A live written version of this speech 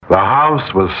The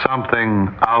house was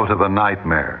something out of a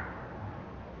nightmare.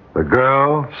 The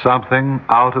girl, something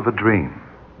out of a dream.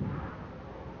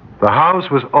 The house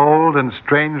was old and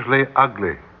strangely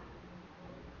ugly.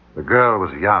 The girl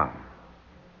was young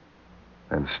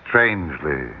and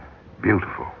strangely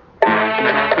beautiful.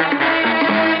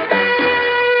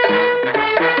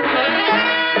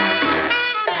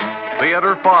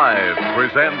 Theater 5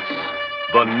 presents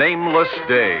The Nameless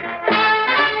Day.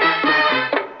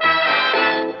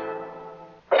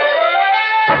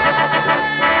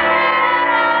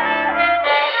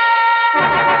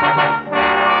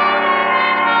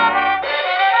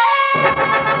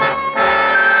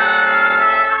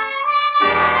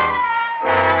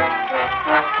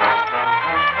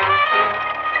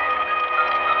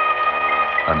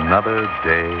 Another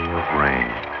day of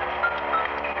rain.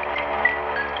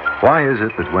 Why is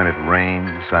it that when it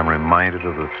rains, I'm reminded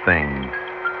of the thing?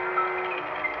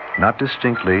 Not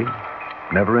distinctly,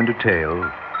 never in detail,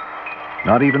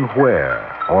 not even where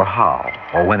or how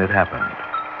or when it happened.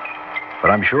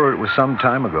 But I'm sure it was some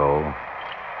time ago.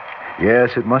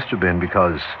 Yes, it must have been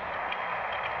because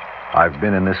I've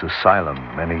been in this asylum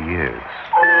many years.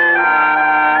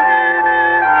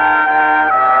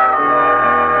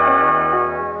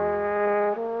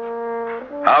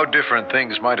 How different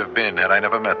things might have been had I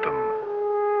never met them.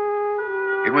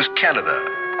 It was Canada,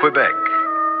 Quebec.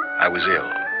 I was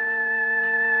ill.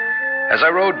 As I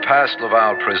rode past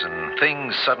Laval prison,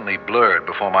 things suddenly blurred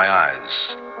before my eyes.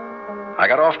 I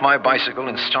got off my bicycle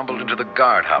and stumbled into the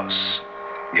guardhouse.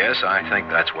 Yes, I think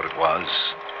that's what it was.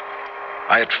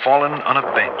 I had fallen on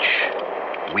a bench,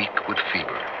 weak with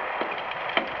fever.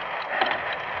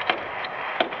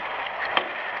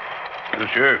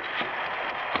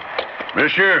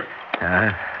 Monsieur.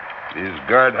 This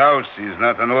guardhouse is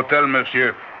not an hotel,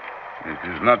 monsieur. It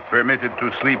is not permitted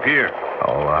to sleep here.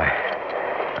 Oh,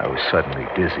 I was suddenly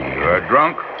dizzy. You are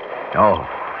drunk? Oh.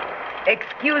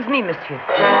 Excuse me, monsieur.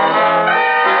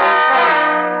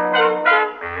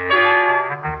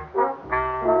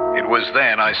 It was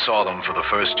then I saw them for the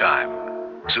first time.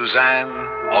 Suzanne,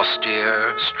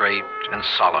 austere, straight, and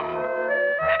solemn.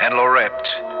 And Laurette,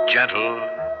 gentle,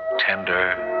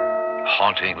 tender,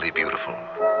 hauntingly beautiful.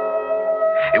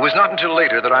 It was not until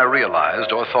later that I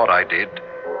realized, or thought I did,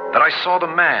 that I saw the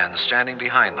man standing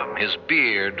behind them, his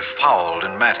beard fouled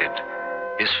and matted,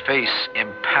 his face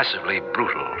impassively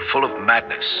brutal, full of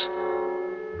madness.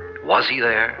 Was he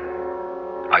there?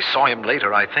 I saw him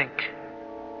later, I think.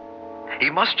 He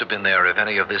must have been there if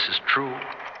any of this is true.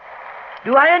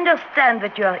 Do I understand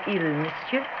that you are ill,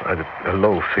 monsieur? A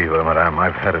low fever, madame.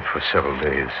 I've had it for several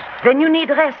days. Then you need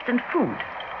rest and food.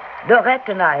 Dorette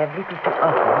and I have little to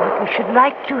offer, but we should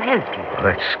like to help you. Well,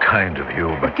 that's kind of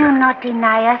you, but... Do not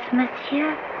deny us,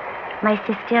 monsieur. My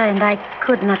sister and I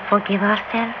could not forgive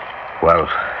ourselves. Well,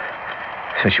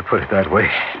 since you put it that way,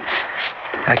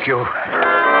 thank you.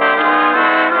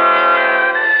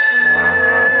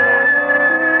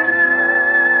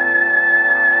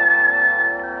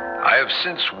 I have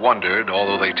since wondered,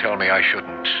 although they tell me I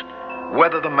shouldn't,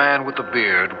 whether the man with the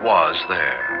beard was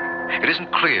there. It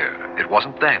isn't clear. It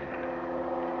wasn't then.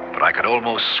 But I could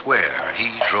almost swear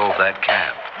he drove that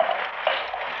cab.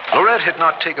 Laurette had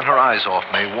not taken her eyes off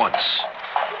me once.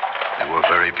 They were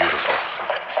very beautiful.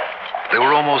 They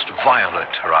were almost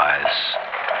violet, her eyes.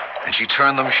 And she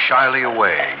turned them shyly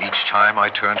away each time I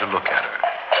turned to look at her.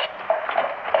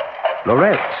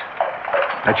 Laurette,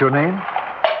 that's your name?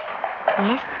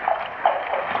 Yes?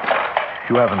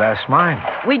 You haven't asked mine.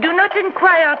 We do not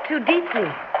inquire too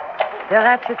deeply.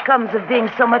 Perhaps it comes of being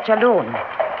so much alone.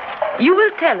 You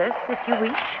will tell us if you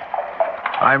wish.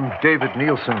 I'm David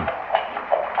Nielsen.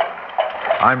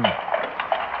 I'm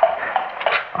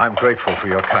grateful for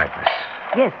your kindness.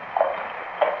 Yes.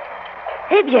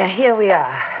 Eh bien, here we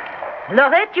are.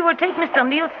 Laurette, you will take Mr.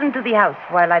 Nielsen to the house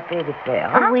while I pay the fare.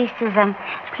 Huh? Oh, oui, Suzanne.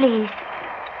 Please,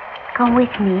 come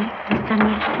with me, Mr.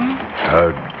 Nielsen.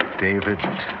 David.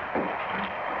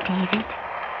 David?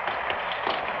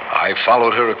 I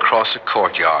followed her across a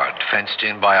courtyard, fenced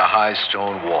in by a high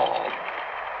stone wall.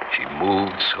 She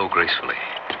moved so gracefully.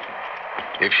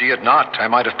 If she had not, I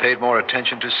might have paid more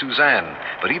attention to Suzanne.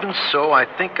 But even so, I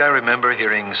think I remember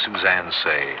hearing Suzanne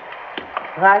say,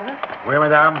 Driver? Oui,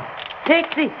 madame. Take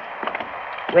this.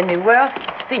 When the work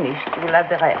is finished, you will have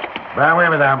the rest. Ben oui,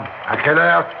 madame. À quelle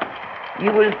heure?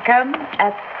 You will come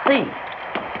at 3.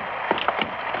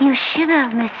 You shiver,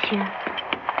 monsieur.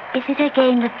 Is it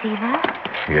again the fever?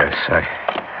 Yes, I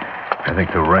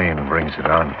think the rain brings it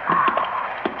on.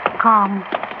 Come.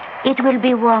 It will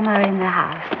be warmer in the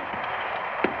house.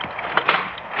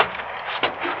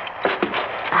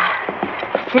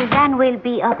 Suzanne will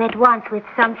be up at once with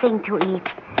something to eat.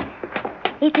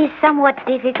 It is somewhat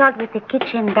difficult with the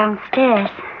kitchen downstairs.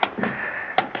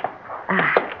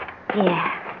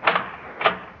 Here.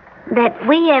 That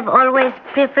we have always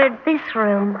preferred this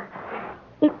room.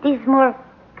 It is more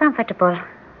comfortable.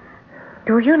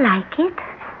 Do you like it?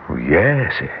 Oh,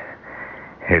 yes.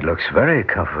 It looks very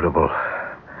comfortable.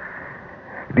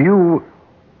 Do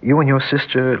you and your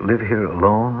sister live here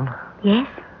alone? Yes.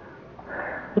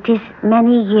 It is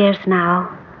many years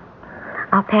now.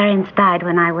 Our parents died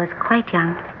when I was quite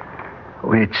young.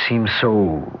 Oh, it seems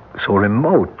so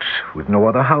remote, with no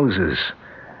other houses.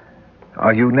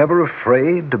 Are you never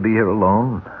afraid to be here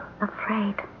alone?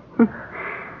 Afraid?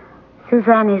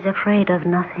 Suzanne is afraid of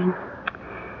nothing.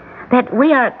 That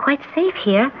we are quite safe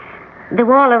here. The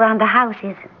wall around the house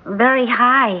is very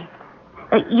high.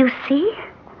 You see?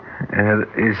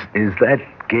 Is that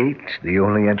gate the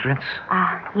only entrance?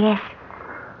 Yes.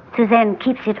 Suzanne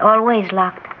keeps it always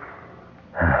locked.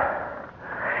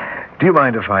 Do you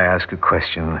mind if I ask a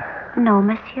question? No,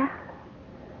 monsieur.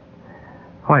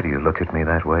 Why do you look at me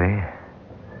that way?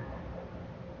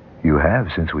 You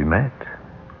have since we met.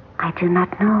 I do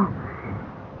not know.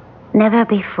 Never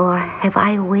before have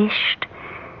I wished.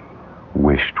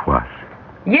 Wished what?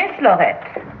 Yes,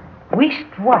 Laurette.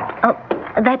 Wished what?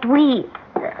 That we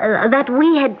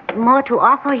had more to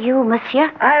offer you, monsieur.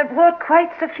 I have brought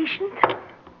quite sufficient.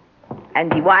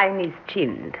 And the wine is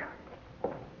chilled.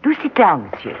 Do sit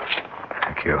down, monsieur.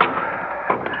 Thank you.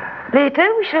 Later,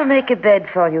 we shall make a bed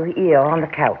for you here on the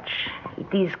couch.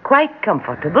 It is quite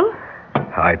comfortable.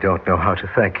 I don't know how to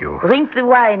thank you. Drink the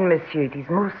wine, monsieur. It is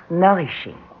most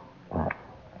nourishing.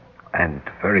 And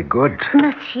very good.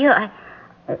 Monsieur,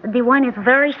 the wine is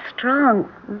very strong.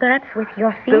 Perhaps with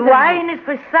your fever. The wine is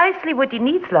precisely what he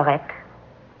needs, Laurette.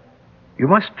 You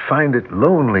must find it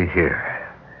lonely here.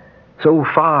 So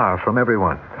far from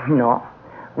everyone. No,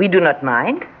 we do not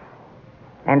mind.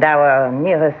 And our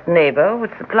nearest neighbor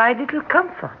would supply little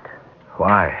comfort.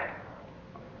 Why?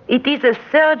 It is a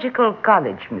surgical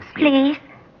college, monsieur. Please,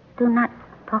 do not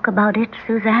talk about it,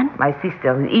 Suzanne. My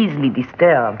sister is easily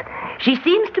disturbed. She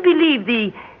seems to believe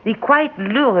the quite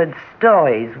lurid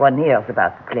stories one hears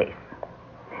about the place.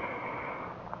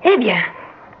 Eh bien,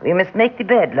 we must make the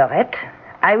bed, Laurette.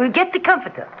 I will get the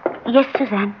comforter. Yes,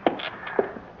 Suzanne.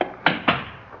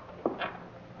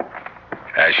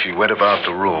 As she went about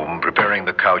the room, preparing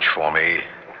the couch for me,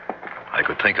 I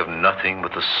could think of nothing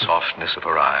but the softness of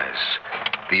her eyes,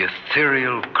 the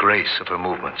ethereal grace of her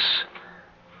movements.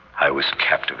 I was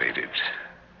captivated.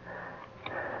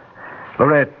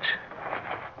 Laurette,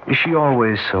 is she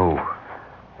always so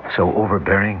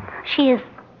overbearing? She is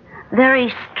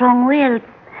very strong-willed,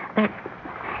 but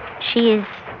she is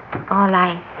all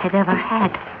I have ever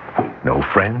had. No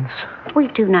friends? We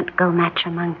do not go much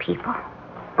among people.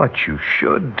 But you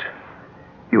should.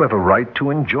 You have a right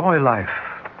to enjoy life.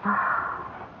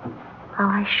 Oh,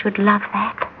 I should love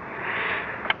that.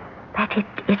 But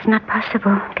it's not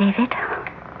possible, David.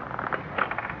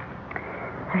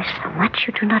 There is so much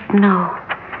you do not know.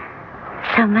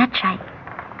 So much I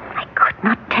could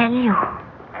not tell you.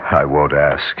 I won't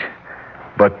ask.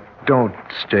 But don't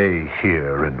stay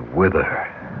here and wither.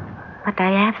 But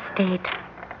I have stayed.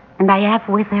 And I have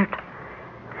withered.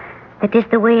 That is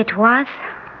the way it was.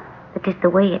 That is the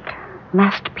way it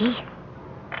must be.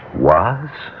 Was?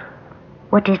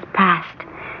 What is past,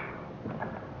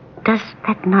 does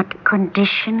that not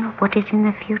condition what is in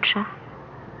the future?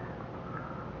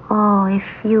 Oh, if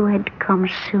you had come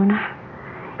sooner.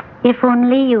 If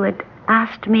only you had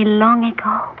asked me long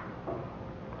ago.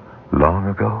 Long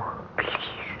ago?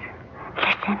 Please,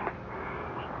 listen.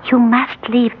 You must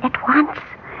leave at once.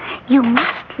 You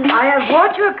must leave. I have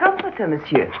brought you a comforter,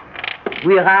 monsieur.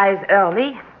 We rise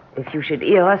early. If you should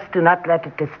hear us, do not let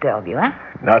it disturb you, eh?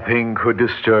 Nothing could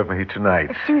disturb me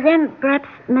tonight. Suzanne, perhaps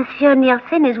Monsieur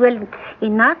Nielsen is well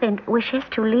enough and wishes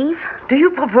to leave. Do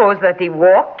you propose that he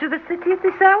walk to the city at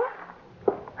this hour?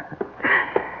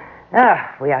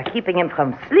 We are keeping him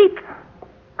from sleep.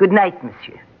 Good night,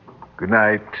 monsieur. Good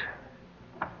night.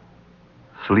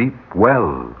 Sleep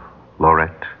well,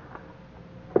 Laurette.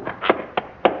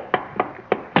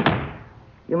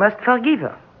 You must forgive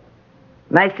her.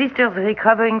 My sister's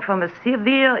recovering from a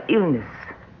severe illness.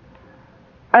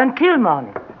 Until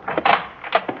morning.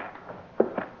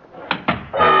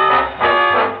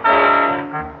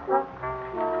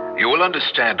 You will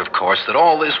understand, of course, that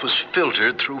all this was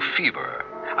filtered through fever.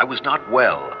 I was not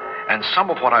well, and some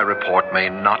of what I report may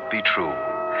not be true.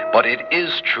 But it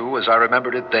is true as I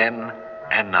remembered it then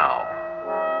and now.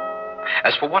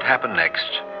 As for what happened next,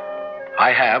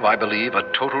 I have, I believe, a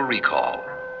total recall.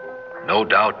 No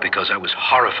doubt because I was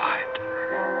horrified.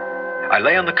 I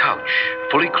lay on the couch,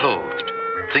 fully clothed,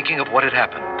 thinking of what had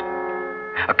happened.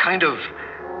 A kind of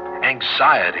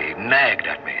anxiety nagged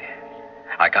at me.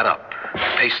 I got up,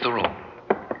 paced the room.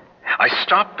 I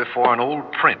stopped before an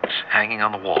old print hanging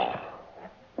on the wall.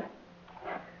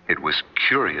 It was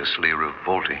curiously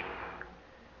revolting.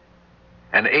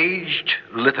 An aged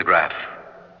lithograph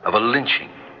of a lynching,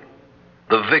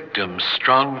 the victim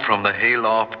strung from the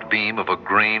hayloft beam of a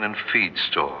grain and feed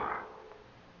store.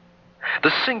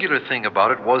 The singular thing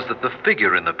about it was that the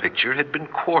figure in the picture had been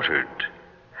quartered,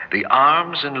 the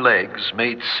arms and legs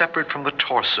made separate from the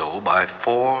torso by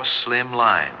 4 slim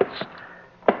lines.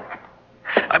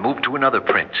 I moved to another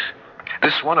print,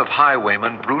 this one of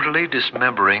highwaymen brutally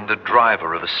dismembering the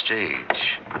driver of a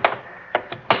stage.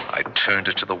 I turned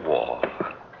it to the wall.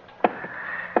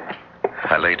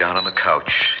 I lay down on the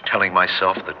couch, telling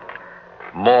myself that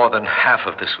more than half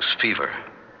of this was fever.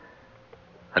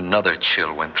 Another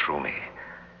chill went through me.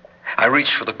 I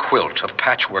reached for the quilt, a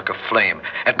patchwork of flame,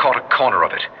 and caught a corner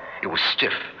of it. It was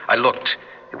stiff. I looked.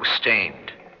 It was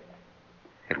stained.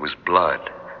 It was blood,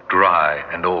 dry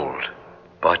and old,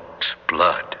 but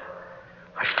blood.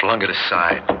 I flung it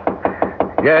aside.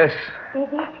 Yes?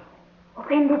 David,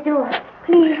 open the door,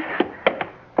 please.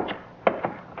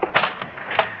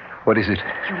 What is it?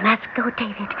 You must go,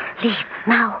 David. Leave,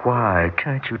 now. Why?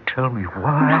 Can't you tell me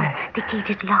why? No, the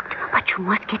gate is locked, but you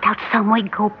must get out some way.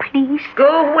 Go, please.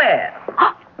 Go where?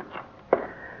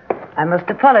 I must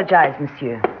apologize,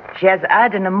 monsieur. She has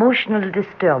had an emotional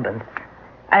disturbance.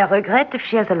 I regret if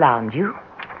she has alarmed you.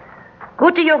 Go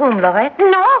to your room, Lorette.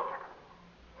 No.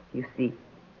 You see,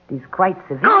 it is quite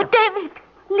severe. Go, David.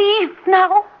 Leave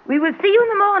now. We will see you in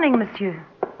the morning, monsieur.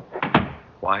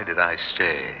 Why did I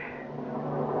stay?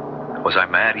 Was I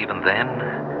mad even then?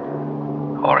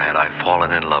 Or had I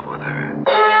fallen in love with her?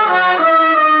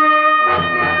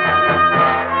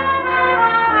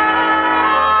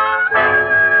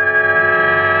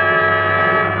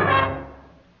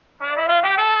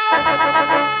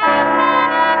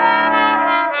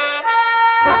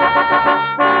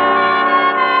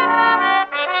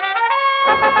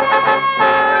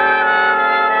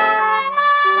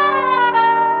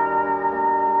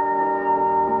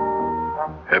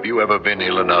 Have you ever been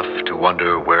ill enough to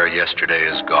wonder where yesterday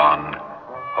is gone,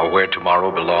 or where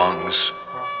tomorrow belongs?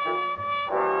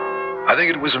 I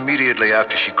think it was immediately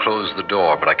after she closed the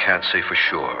door, but I can't say for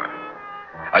sure.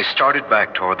 I started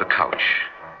back toward the couch.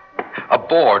 A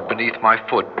board beneath my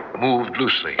foot moved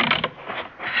loosely.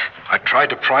 I tried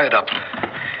to pry it up.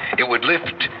 It would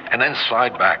lift and then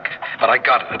slide back, but I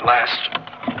got it at last.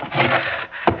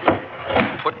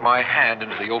 Put my hand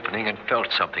into the opening and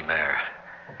felt something there.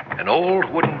 An old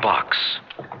wooden box,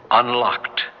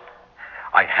 unlocked.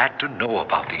 I had to know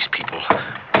about these people.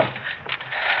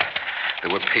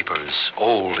 There were papers,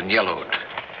 old and yellowed.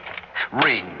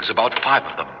 Rings, about 5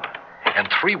 of them, and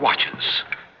 3 watches.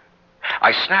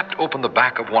 I snapped open the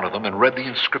back of one of them and read the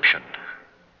inscription.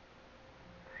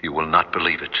 You will not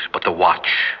believe it, but the watch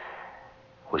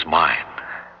was mine.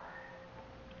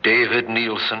 David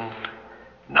Nielsen,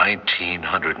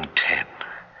 1910.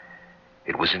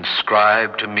 It was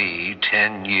inscribed to me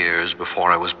 10 years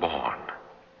before I was born.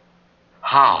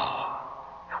 How?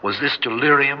 Was this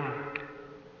delirium?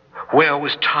 Where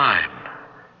was time?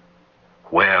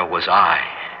 Where was I?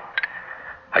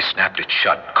 I snapped it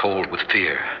shut, cold with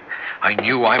fear. I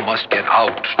knew I must get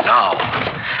out now.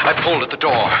 I pulled at the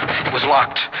door. It was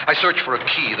locked. I searched for a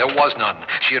key. There was none.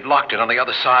 She had locked it on the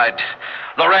other side.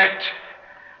 Lorette!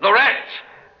 Lorette!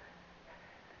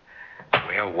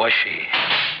 Where was she?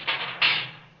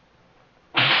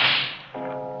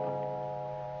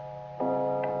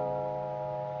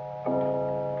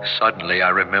 Suddenly I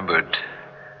remembered.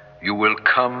 You will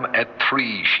come at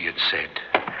 3, she had said.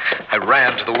 I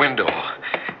ran to the window,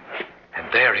 and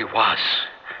there he was,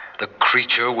 the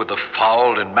creature with the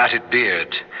fouled and matted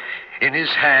beard. In his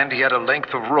hand he had a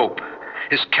length of rope.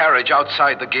 His carriage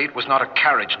outside the gate was not a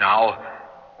carriage now.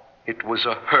 It was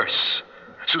a hearse.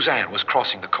 Suzanne was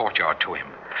crossing the courtyard to him.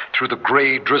 Through the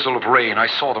gray drizzle of rain, I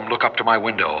saw them look up to my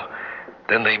window.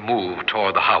 Then they moved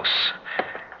toward the house.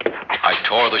 I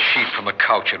tore the sheet from the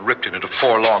couch and ripped it into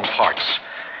 4 long parts.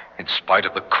 In spite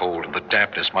of the cold and the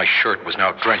dampness, my shirt was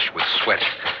now drenched with sweat.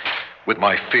 With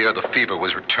my fear, the fever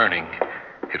was returning.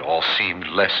 It all seemed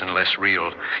less and less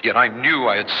real. Yet I knew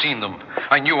I had seen them.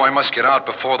 I knew I must get out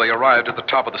before they arrived at the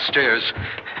top of the stairs.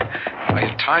 I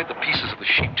had tied the pieces of the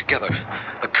sheet together.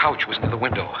 The couch was near the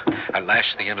window. I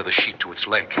lashed the end of the sheet to its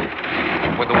leg.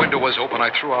 When the window was open, I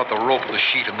threw out the rope of the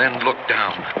sheet and then looked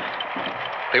down.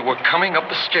 They were coming up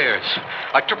the stairs.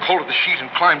 I took hold of the sheet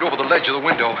and climbed over the ledge of the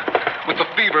window. With the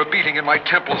fever beating in my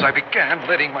temples, I began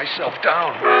letting myself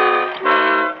down.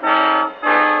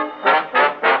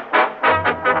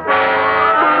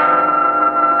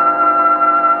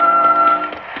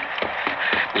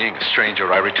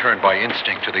 stranger, I returned by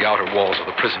instinct to the outer walls of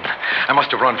the prison. I must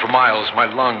have run for miles. My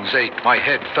lungs ached. My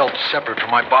head felt separate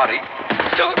from my body.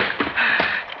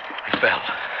 I fell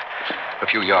a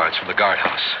few yards from the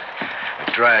guardhouse.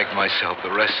 I dragged myself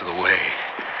the rest of the way.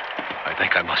 I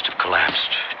think I must have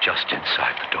collapsed just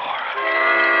inside the door.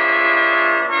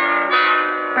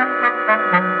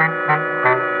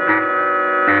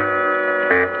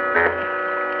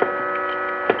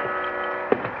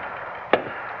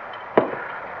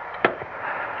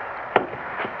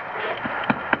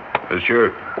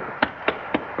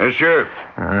 Monsieur.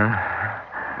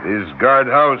 This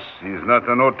guardhouse is not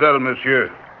an hotel,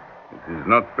 monsieur. It is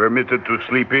not permitted to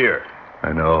sleep here.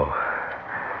 I know.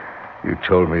 You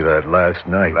told me that last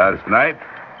night. Last night?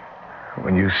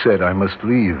 When you said I must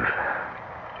leave.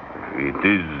 It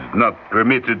is not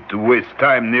permitted to waste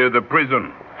time near the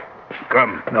prison.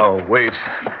 Come. No, wait.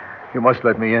 You must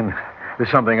let me in.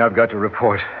 There's something I've got to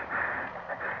report.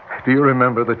 Do you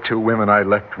remember the two women I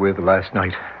left with last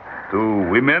night? 2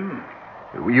 women?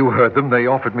 You heard them. They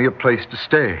offered me a place to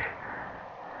stay.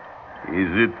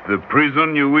 Is it the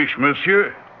prison you wish,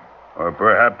 monsieur? Or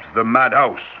perhaps the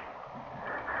madhouse?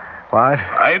 What?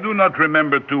 I do not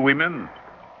remember 2 women.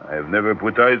 I have never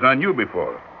put eyes on you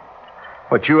before.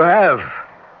 But you have.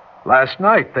 Last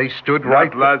night, they stood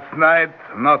right... Not last night,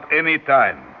 not any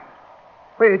time.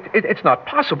 Wait, it's not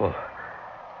possible.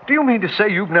 Do you mean to say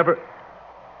you've never...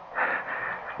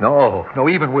 No,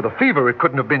 even with a fever, it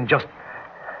couldn't have been just...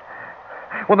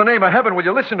 Well, in the name of heaven, will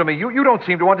you listen to me? You don't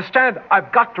seem to understand.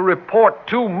 I've got to report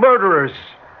 2 murderers.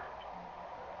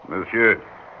 Monsieur,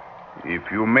 if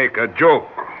you make a joke,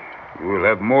 you will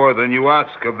have more than you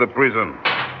ask of the prison.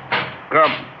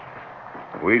 Come.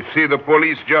 We see the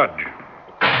police judge.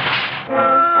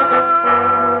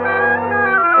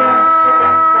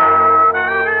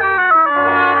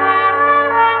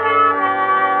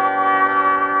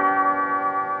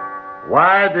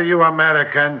 Why do you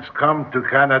Americans come to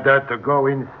Canada to go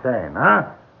insane, huh?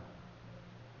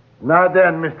 Now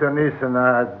then, Mr. Neeson,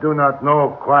 I do not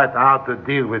know quite how to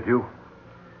deal with you.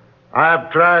 I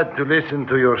have tried to listen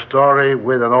to your story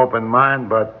with an open mind,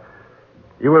 but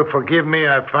you will forgive me,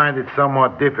 I find it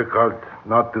somewhat difficult,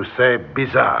 not to say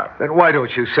bizarre. Then why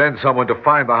don't you send someone to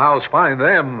find the house, find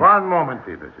them? One moment,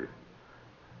 please, monsieur.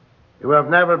 You have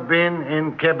never been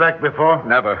in Quebec before?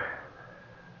 Never.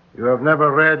 You have never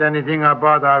read anything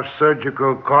about our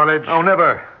surgical college? Oh,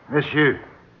 never. Monsieur,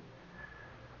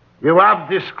 you have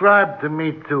described to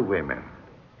me 2 women.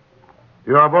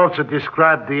 You have also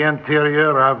described the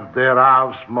interior of their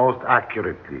house most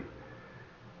accurately.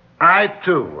 I,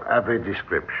 too, have a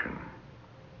description.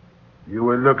 You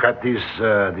will look at these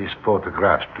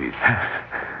photographs, please.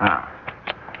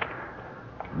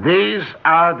 These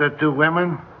are the 2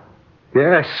 women?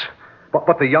 Yes,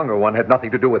 but the younger one had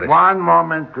nothing to do with it. One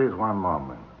moment, please, one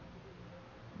moment.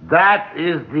 That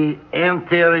is the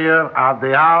interior of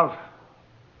the house?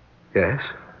 Yes.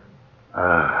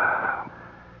 I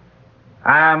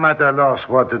am at a loss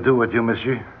what to do with you,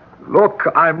 monsieur. Look,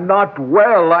 I'm not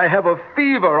well. I have a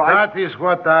fever. That is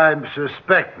what I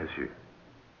suspect, monsieur.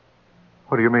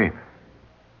 What do you mean?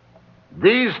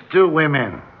 These 2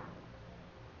 women,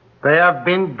 they have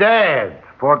been dead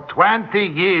for 20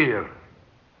 years.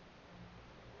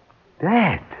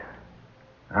 Dead?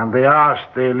 And the house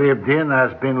they lived in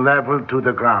has been leveled to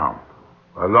the ground,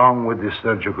 along with the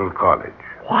surgical college.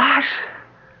 What?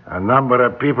 A number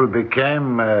of people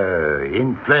became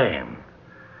inflamed.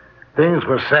 Things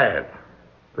were sad.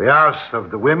 The house of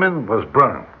the women was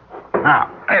burned. Now,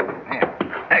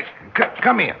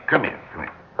 come here.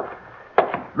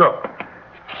 Look.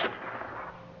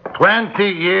 20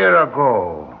 years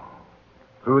ago,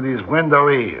 through this window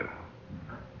here,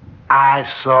 I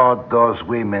saw those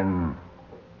women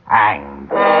hanged.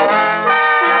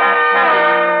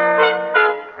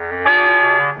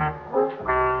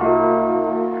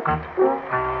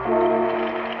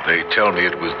 They tell me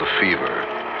it was the fever,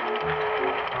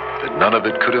 that none of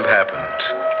it could have happened.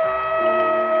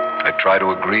 I try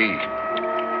to agree,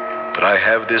 but I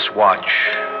have this watch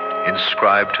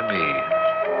inscribed to me,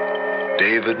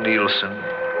 David Nielsen,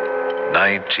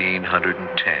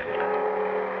 1910.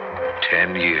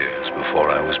 10 years before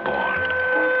I was born.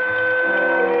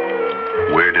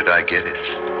 Where did I get it?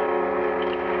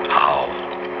 How?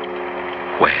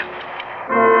 When?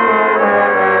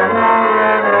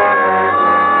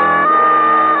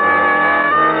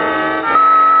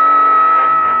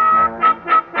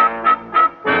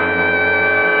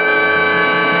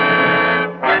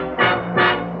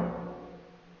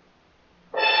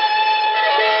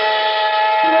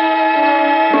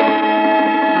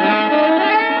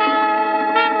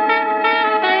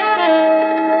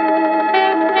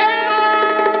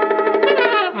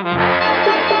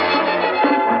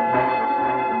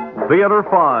 Theater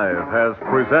 5 has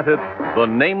presented The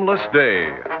Nameless Day,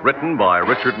 written by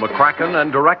Richard McCracken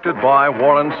and directed by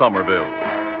Warren Somerville.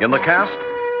 In the cast,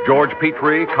 George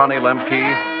Petrie, Connie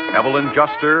Lemke, Evelyn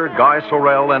Juster, Guy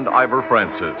Sorrell, and Ivor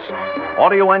Francis.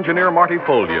 Audio engineer Marty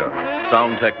Folia.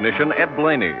 Sound technician Ed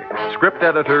Blaney. Script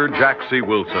editor Jack C.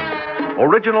 Wilson.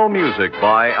 Original music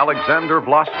by Alexander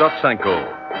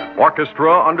Vlastotsenko.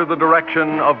 Orchestra under the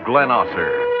direction of Glenn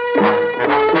Osser.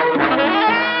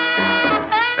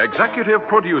 Executive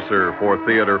producer for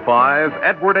Theater 5,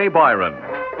 Edward A. Byron.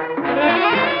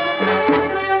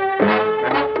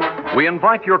 We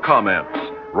invite your comments.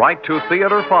 Write to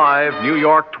Theater 5, New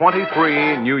York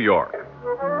 23, New York.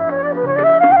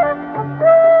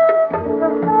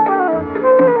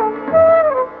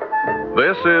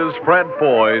 This is Fred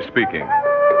Foy speaking.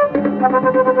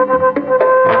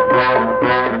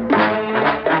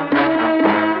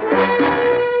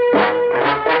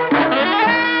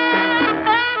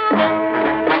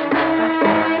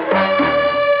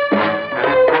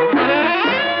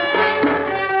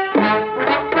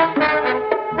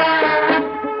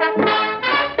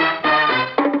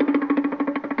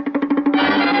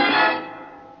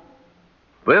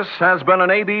 This has been an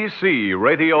ABC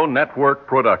Radio Network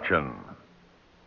production.